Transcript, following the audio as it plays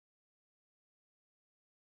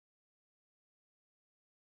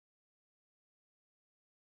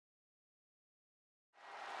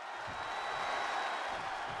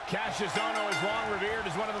Kassius Ohno is long revered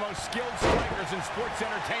as one of the most skilled strikers in sports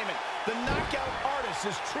entertainment. The knockout artist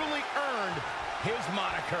has truly earned his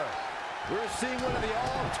moniker. We're seeing one of the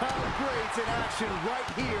all-time greats in action right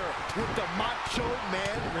here with the Macho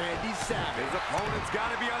Man, Randy Savage. His opponent's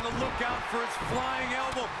got to be on the lookout for his flying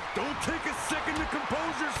elbow. Don't take a second to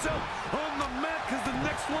compose yourself on the mat, because the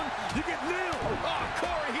next one, you get nailed. Oh,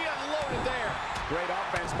 Corey, he unloaded there. Great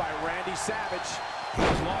offense by Randy Savage.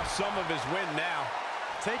 He's lost some of his wind now.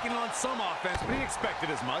 Taking on some offense, but he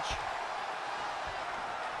expected as much.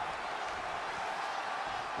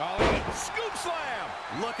 Oh, scoop slam!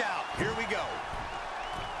 Look out, here we go.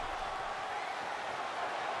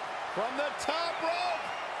 From the top rope!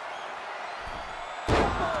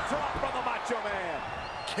 Drop from the Macho Man.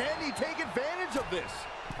 Can he take advantage of this?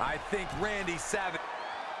 I think Randy Savage.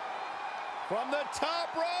 From the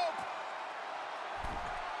top rope!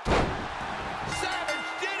 Savage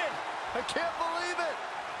did it! I can't believe it.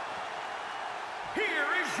 Here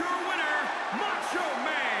is your